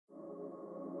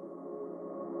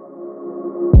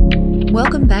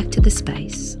Welcome back to The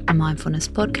Space, a mindfulness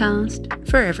podcast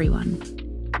for everyone.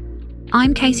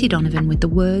 I'm Casey Donovan with the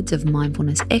words of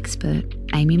mindfulness expert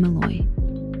Amy Malloy.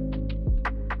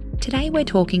 Today we're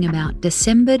talking about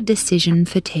December decision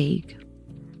fatigue.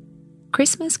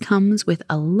 Christmas comes with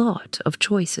a lot of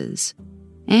choices,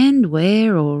 and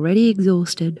we're already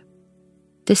exhausted.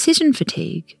 Decision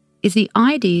fatigue is the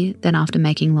idea that after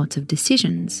making lots of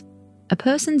decisions, a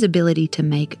person's ability to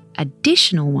make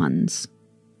additional ones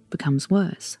becomes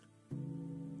worse.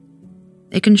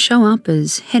 It can show up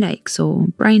as headaches or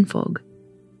brain fog.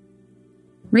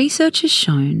 Research has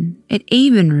shown it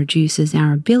even reduces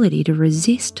our ability to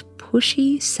resist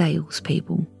pushy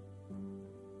salespeople.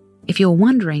 If you're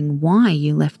wondering why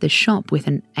you left the shop with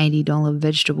an $80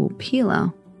 vegetable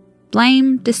peeler,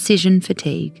 blame decision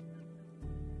fatigue.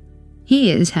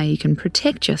 Here's how you can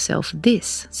protect yourself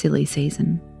this silly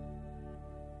season.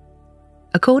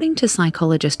 According to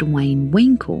psychologist Wayne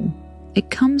Winkle, it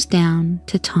comes down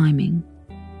to timing.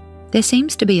 There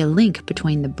seems to be a link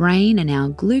between the brain and our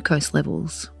glucose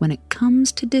levels when it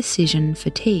comes to decision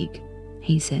fatigue,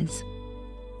 he says.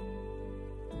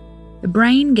 The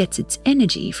brain gets its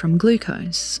energy from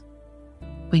glucose.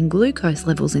 When glucose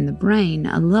levels in the brain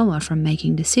are lower from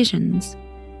making decisions,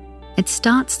 it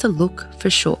starts to look for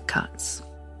shortcuts.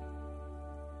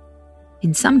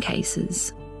 In some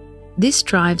cases, this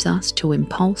drives us to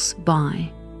impulse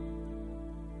buy.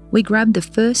 We grab the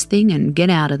first thing and get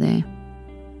out of there.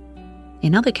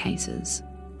 In other cases,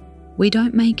 we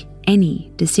don't make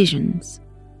any decisions.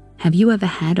 Have you ever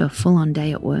had a full-on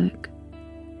day at work?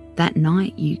 That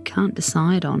night you can't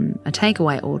decide on a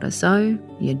takeaway order, so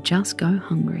you just go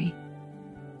hungry.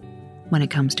 When it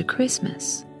comes to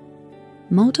Christmas,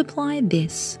 multiply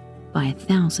this by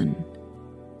 1,000.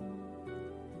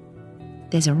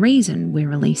 There's a reason we're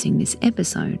releasing this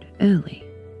episode early.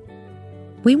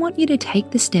 We want you to take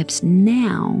the steps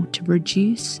now to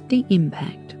reduce the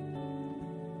impact.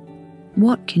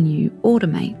 What can you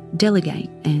automate, delegate,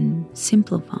 and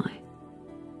simplify?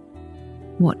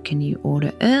 What can you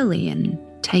order early and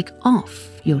take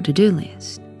off your to-do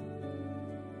list?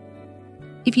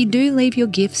 If you do leave your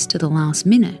gifts to the last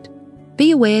minute,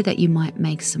 be aware that you might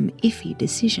make some iffy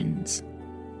decisions.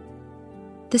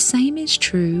 The same is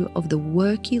true of the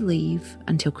work you leave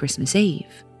until Christmas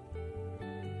Eve.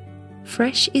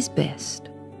 Fresh is best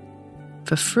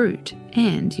for fruit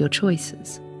and your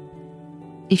choices.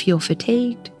 If you're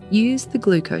fatigued, use the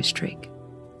glucose trick.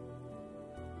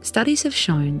 Studies have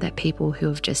shown that people who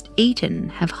have just eaten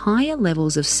have higher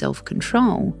levels of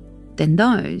self-control than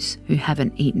those who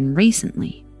haven't eaten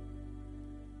recently.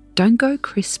 Don't go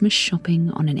Christmas shopping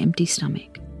on an empty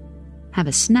stomach. Have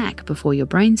a snack before your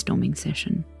brainstorming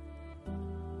session.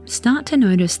 Start to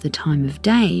notice the time of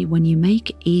day when you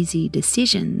make easy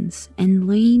decisions and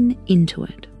lean into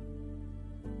it.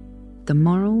 The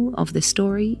moral of the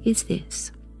story is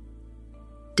this: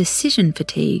 decision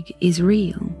fatigue is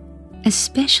real,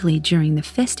 especially during the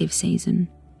festive season.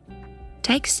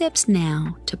 Take steps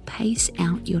now to pace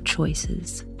out your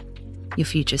choices. Your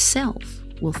future self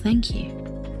will thank you.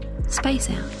 Space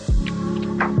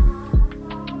out.